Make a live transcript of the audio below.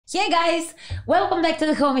Hey guys, welcome back to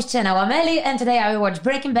the Homies channel. I'm Ellie and today I will watch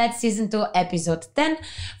Breaking Bad Season 2 Episode 10.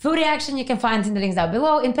 Full reaction you can find in the links down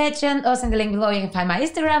below in Patreon. Also in the link below you can find my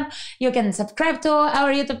Instagram. You can subscribe to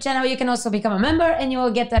our YouTube channel. You can also become a member and you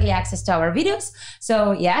will get early access to our videos.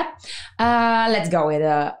 So yeah, let's go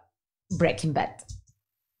with Breaking Bad.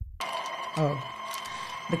 Oh,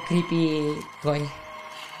 the creepy toy.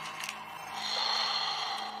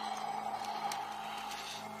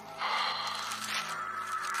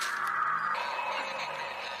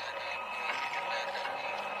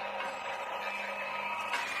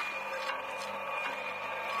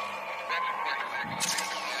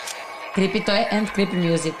 Creepy toy and creepy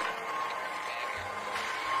music.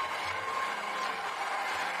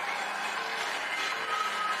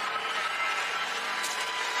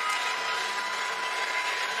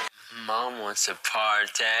 Mom wants a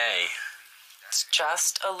party. It's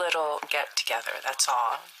just a little get-together, that's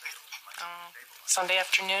all. Sunday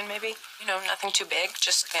afternoon, maybe? You know, nothing too big,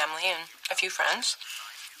 just family and a few friends.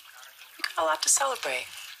 We got a lot to celebrate,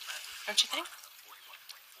 don't you think?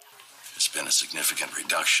 There's been a significant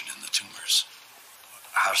reduction in the tumors.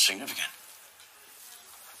 How significant?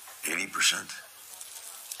 80%?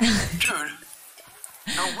 Dude,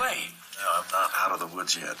 no way. No, I'm not out of the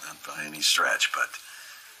woods yet, not by any stretch, but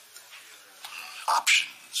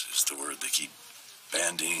options is the word they keep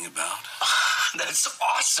bandying about. That's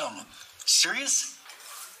awesome. Serious?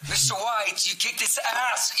 Mr. White, you kicked his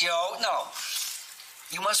ass, yo. No.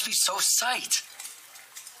 You must be so psyched.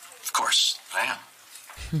 Of course, I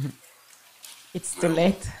am. It's too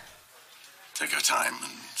late. Take our time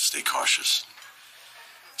and stay cautious.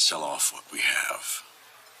 Sell off what we have.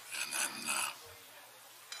 And then,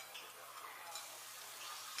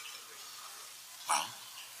 well,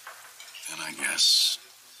 then I guess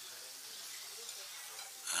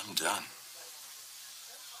I'm done.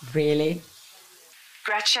 Really?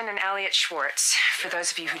 Gretchen and Elliot Schwartz, for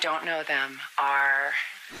those of you who don't know them, are,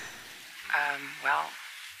 well,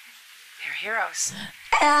 they're heroes.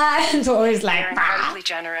 And always like, They're incredibly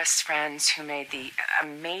generous friends who made the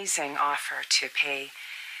amazing offer to pay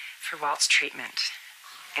for Walt's treatment.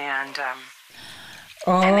 And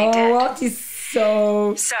they did. Walt is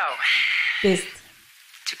so So, pissed.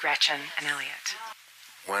 to Gretchen and Elliot.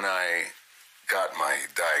 When I got my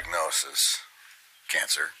diagnosis,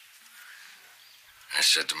 cancer, I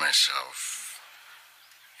said to myself,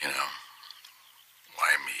 you know,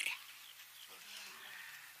 why me?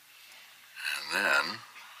 And then,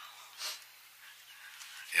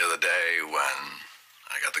 the other day when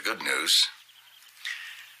I got the good news,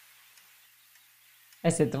 I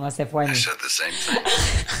said to myself, why I me? said the same thing.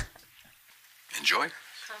 Enjoy.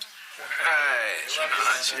 Hey,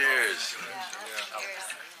 cheers.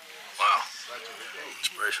 Wow,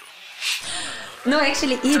 inspirational. No,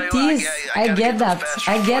 actually, it is. I get that.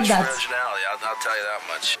 I get that. I'll tell you that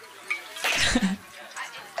much.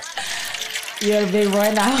 You're a big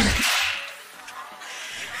boy now.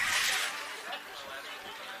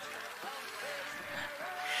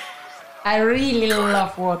 I really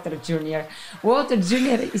love Walter Jr. Walter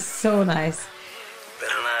Jr. is so nice.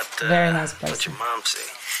 Better not Very nice let person. your mom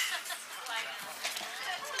see.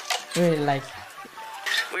 Really like.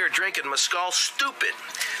 We were drinking Mescal stupid.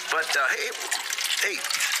 But, hey.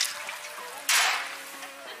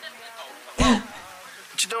 Whoa.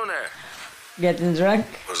 What you doing there? Getting drunk.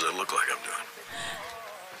 What does it look like I'm doing?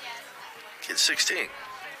 Kid's 16. He's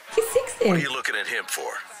What are 16. you looking at him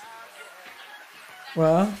for?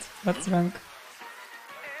 What? What's wrong?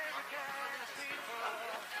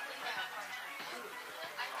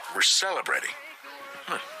 We're celebrating.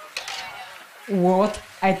 What?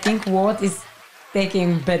 I think what is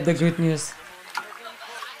taking back the good news.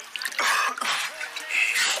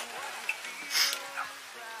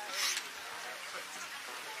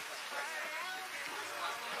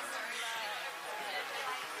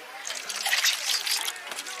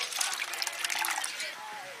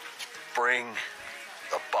 Bring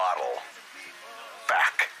the bottle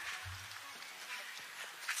back.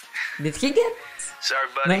 Did he get? Sorry,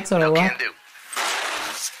 buddy. Not sorry, no what? can do.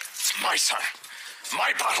 It's my son,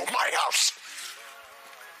 my bottle, my house.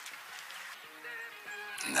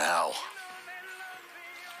 Now,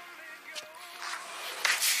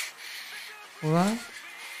 What?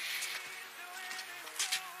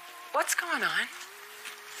 What's going on?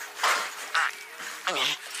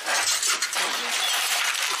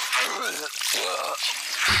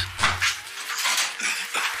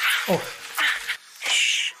 Oh.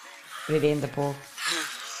 Really in the pool.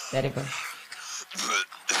 There you go.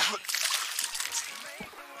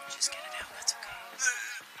 Just get it out, that's okay.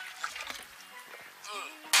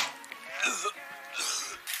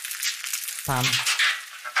 Pam.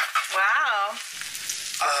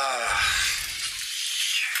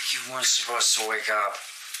 weren't supposed to wake up.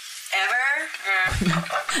 Ever?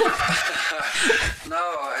 No,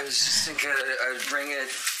 I was just thinking I'd bring it,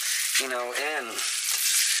 in.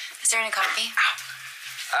 Is there any coffee?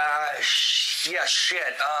 Yeah, shit.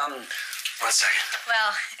 1 second.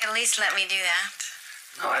 Well, at least let me do that.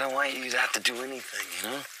 No, I don't want you to have to do anything,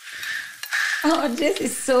 Oh, Jess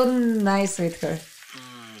is so nice with her.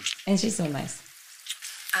 And she's so nice.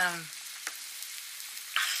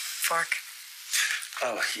 Fork.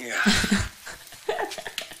 Oh, yeah.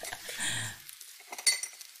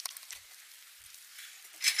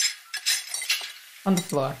 On the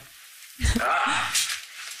floor.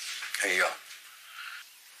 Here you go.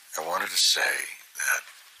 I wanted to say that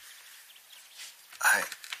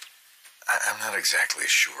I'm not exactly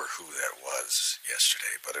sure who that was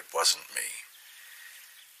yesterday, but it wasn't me.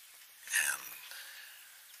 And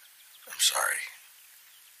I'm sorry.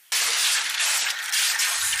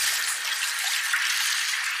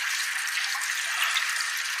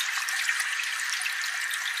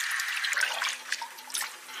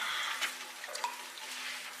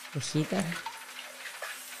 The heater.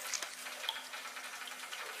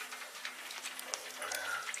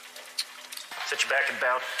 Set you back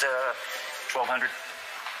about 1,200.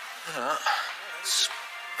 It's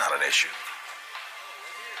not an issue.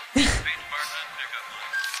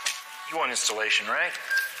 You want installation, right?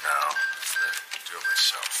 No, I'm gonna do it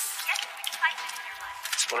myself.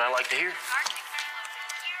 That's what I like to hear.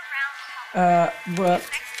 What?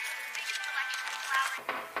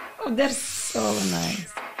 Oh, they're so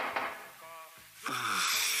nice.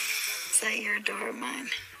 Is that your door or mine?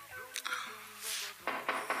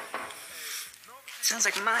 Sounds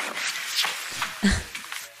like mine.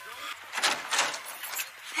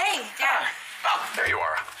 Hey, Dad. Oh, there you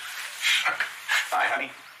are. Hi,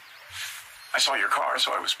 honey. I saw your car,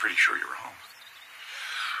 so I was pretty sure you were home.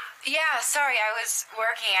 Yeah, sorry, I was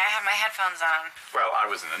working. I had my headphones on. Well, I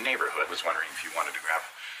was in the neighborhood. Was wondering if you wanted to grab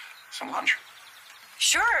some lunch.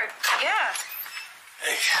 Sure, yeah.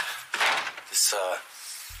 Hey, this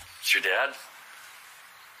your dad?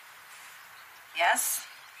 Yes?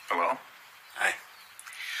 Hello? Hi.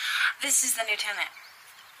 This is the new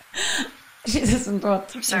tenant. She doesn't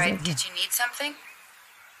want. I'm sorry, did you need something?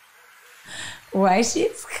 Why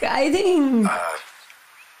she's hiding? No.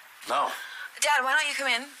 Dad, why don't you come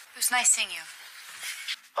in? It was nice seeing you.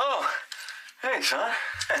 Oh, hey, son.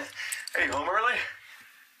 Hey, home early?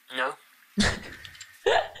 No.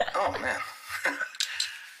 Oh, man.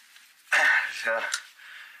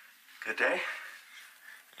 Good day?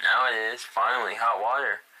 Now it is. Finally, hot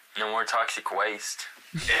water. No more toxic waste.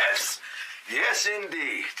 Yes. Yes,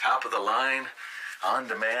 indeed. Top of the line,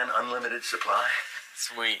 on-demand, unlimited supply.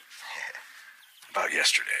 Sweet. About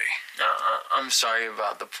yesterday. I'm sorry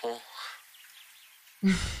about the pool.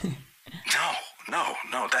 No.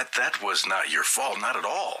 That was not your fault. Not at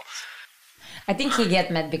all. I think he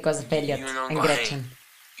get mad because of Elliot You and and Uncle Gretchen.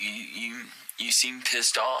 Hank, you seem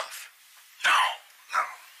pissed off. No.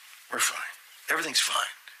 We're fine. Everything's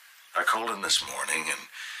fine. I called in this morning and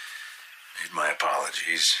made my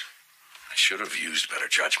apologies. I should have used better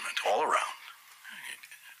judgment all around.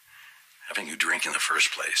 Having you drink in the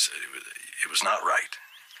first place, it was not right.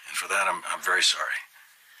 And for that, I'm very sorry.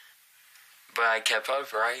 But I kept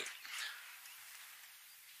up, right?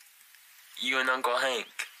 You and Uncle Hank.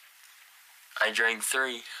 I drank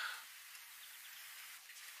 3.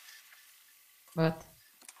 What?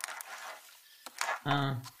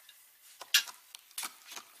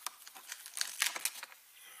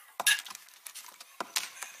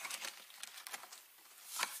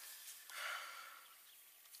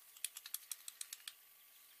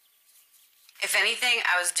 If anything,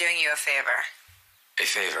 I was doing you a favor. A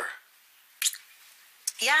favor.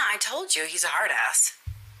 Yeah, I told you, he's a hard ass.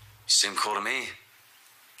 You seem cool to me.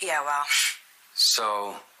 Yeah, well,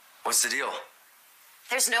 So, what's the deal?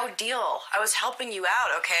 there's no deal. I was helping you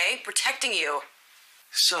out, okay? Protecting you.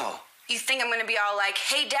 So, You think I'm gonna be all like,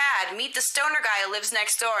 hey, Dad, meet the stoner guy who lives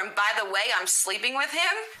next door, and by the way, I'm sleeping with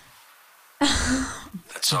him?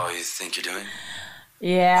 that's all you think you're doing? Why do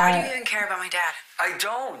you Yeah. even care about my dad? I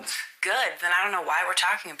don't. Good, then I don't know why we're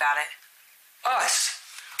talking about it. Us.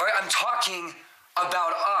 All right, I'm talking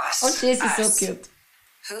about us. Oh, Jess is so Us. cute.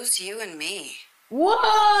 Who's you and me?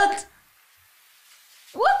 What?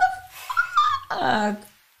 What the fuck?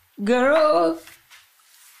 Girl.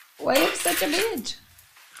 Why are you such a bitch?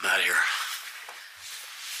 I'm out of here.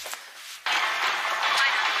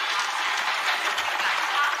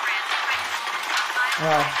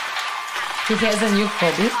 Wow. He has a new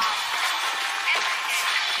hobby.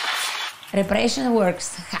 Reparation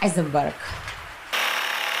works, Heisenberg.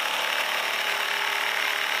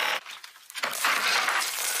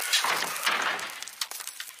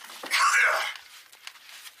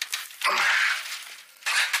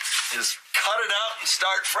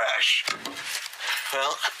 start fresh.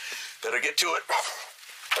 Well, better get to it.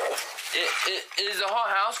 Is the whole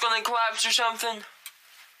house gonna collapse or something?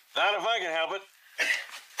 Not if I can help it.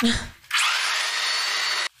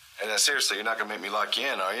 And seriously, you're not gonna make me lock you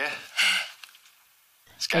in, are you?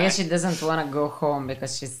 I guess she doesn't want to go home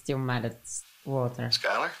because she's still mad at Walter.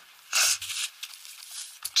 Skylar?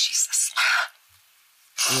 Jesus.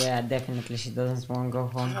 Yeah, definitely she doesn't want to go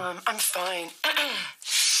home. I'm fine.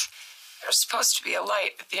 There's supposed to be a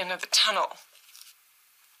light at the end of the tunnel.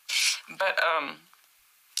 But,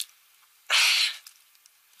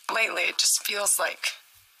 lately it just feels like...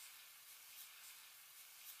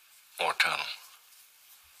 More tunnel.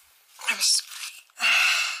 I'm sorry.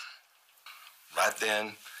 Right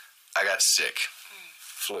then, I got sick.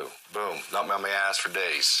 Flu. Boom. Knocked me on my ass for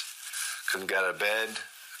days. Couldn't get out of bed.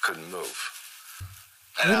 Couldn't move.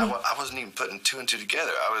 And I wasn't even putting two and two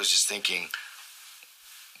together. I was just thinking,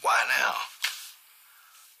 why now?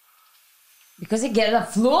 Because you get the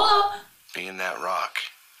flu? Being that rock.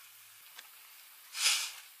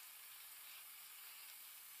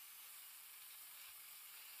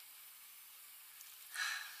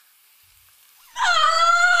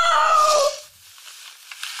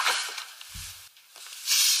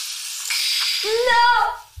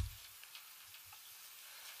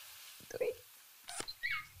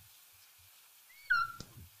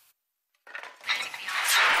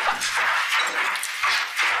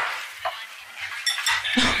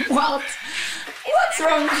 What? What's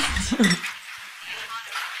wrong with you?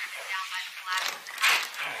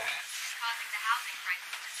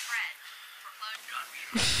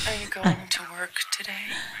 Are you going to work today?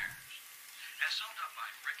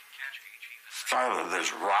 Father,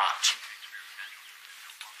 there's rot.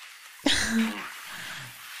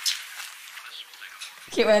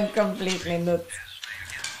 He went completely nuts.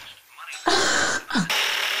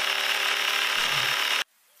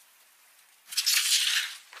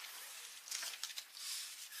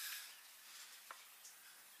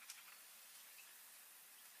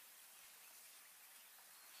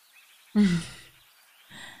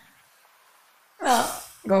 Well,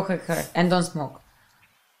 go hug her and don't smoke.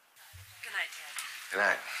 Good night, Dad. Good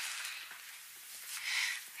night.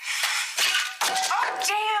 Oh,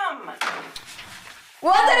 damn!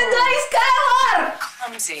 What are you doing, Skylar?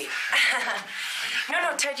 Clumsy. No,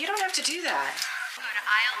 Ted, you don't have to do that. Go to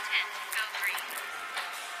aisle 10, go green.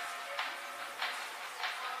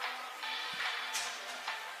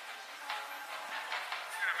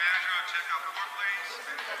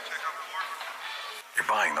 You're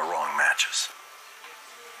buying the wrong matches.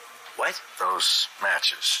 What? Those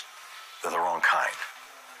matches, they're the wrong kind.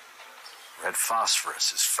 Red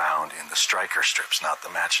phosphorus is found in the striker strips, not the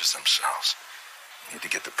matches themselves. You need to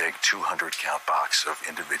get the big 200-count box of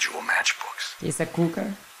individual matchbooks. He's a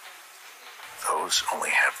cooker. Those only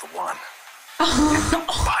have the one. Don't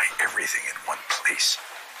buy everything in one place.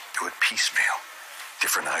 Do it piecemeal.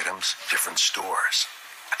 Different items, different stores.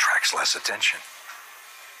 Attracts less attention.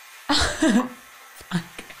 Are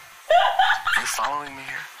you following me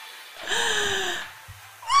here?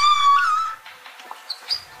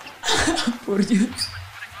 Por Dios.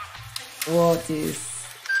 What is...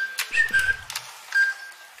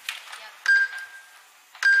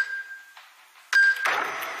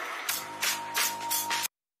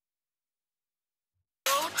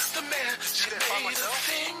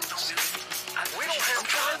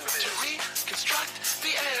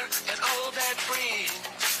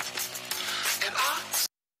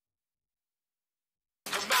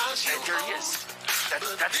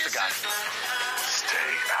 That's the guy.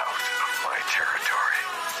 Stay out of my territory.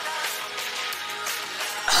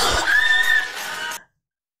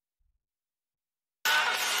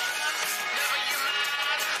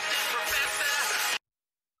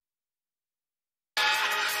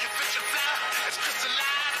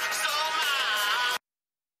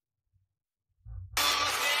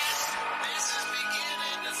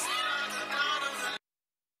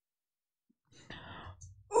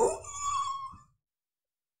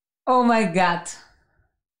 Oh my god.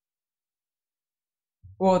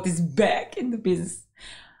 What is back in the business?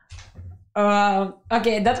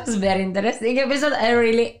 Okay, that was very interesting episode. I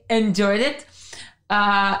really enjoyed it.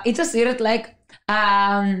 It was weird, like,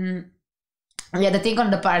 yeah, the thing on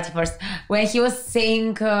the party first. When he was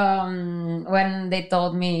saying, when they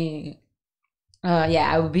told me,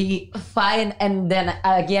 yeah, I will be fine. And then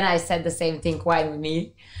again, I said the same thing, why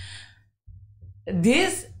me?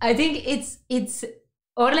 This, I think it's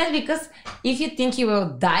or less because if you think you will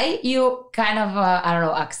die, you kind of, I don't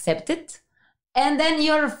know, accept it. And then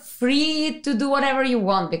you're free to do whatever you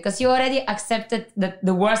want because you already accepted that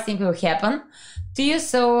the worst thing will happen to you.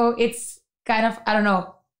 So it's kind of, I don't know,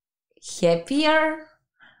 happier.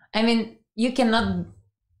 I mean, you cannot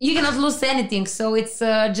lose anything, so it's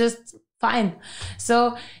just fine.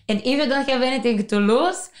 So, and if you don't have anything to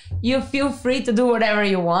lose, you feel free to do whatever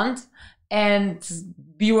you want and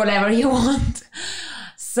be whatever you want.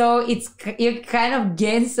 So you kind of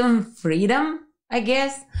gain some freedom, I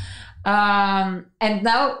guess. And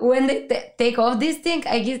now when they take off this thing,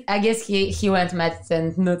 I guess he went mad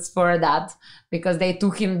and nuts for that, because they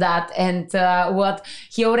took him that, and what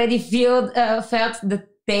he already felt the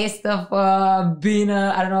taste of being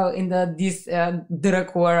I don't know, in this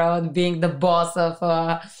drug world, being the boss of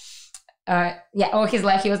all his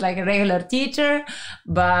life he was like a regular teacher,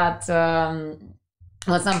 but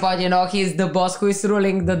at some point, he's the boss who is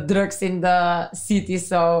ruling the drugs in the city,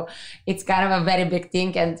 so it's kind of a very big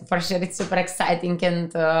thing, and for sure it's super exciting,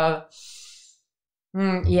 and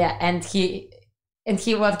and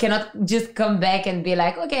he cannot just come back and be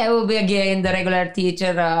like, okay, I will be again the regular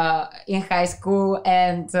teacher in high school,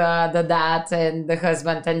 and the dad and the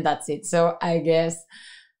husband, and that's it. So I guess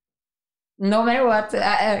no matter what,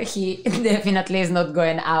 he definitely is not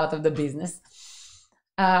going out of the business.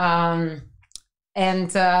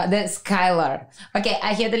 And then Skylar. Okay,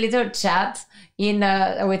 I had a little chat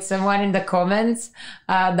with someone in the comments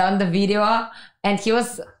down the video, and he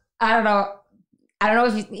was, I don't know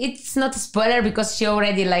if it's not a spoiler, because she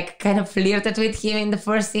already like kind of flirted with him in the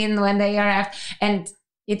first scene when they arrived, and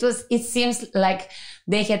it seems like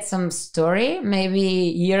they had some story, maybe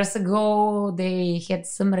years ago they had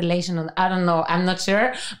some relation, I don't know, I'm not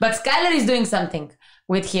sure, but Skylar is doing something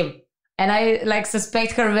with him. And I like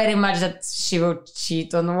suspect her very much that she will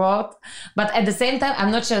cheat on Walt. But at the same time,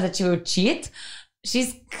 I'm not sure that she will cheat.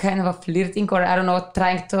 She's kind of a flirting, or I don't know,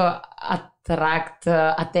 trying to attract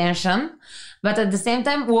attention. But at the same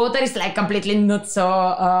time, Walter is like completely not so.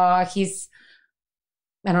 He's,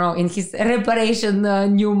 I don't know, in his reparation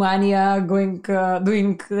new mania, doing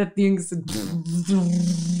things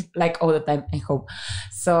like all the time at home.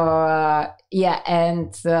 So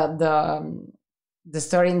and the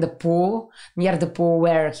story in the pool, near the pool,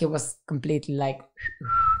 where he was completely like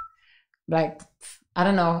I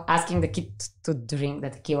don't know, asking the kid to drink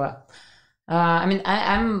the tequila. I mean,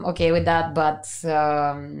 I'm okay with that, but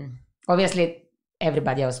obviously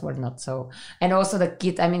everybody else were not so. And also the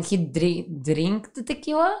kid, I mean, he drink the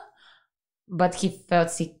tequila, but he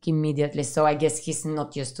felt sick immediately, so I guess he's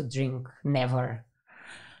not used to drink, never.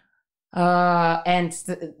 And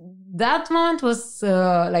that moment was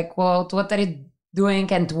like, well, what are you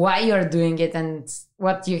doing and why you're doing it and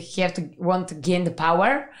what you have to want to gain the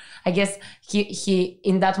power? I guess he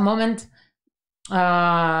in that moment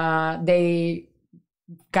they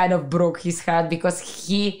kind of broke his heart, because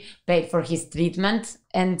he paid for his treatment,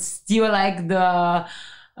 and still like the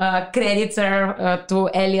credits are to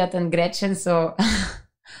Elliot and Gretchen, so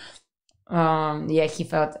he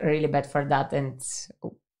felt really bad for that, and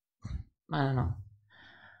I don't know,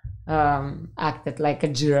 acted like a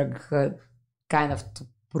jerk, kind of to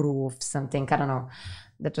prove something. I don't know.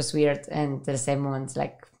 That was weird, and at the same moment,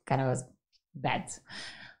 like, kind of was bad.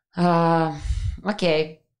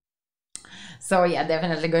 Okay. So yeah,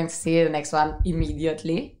 definitely going to see the next one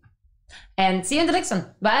immediately. And see you in the next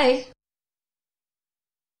one. Bye!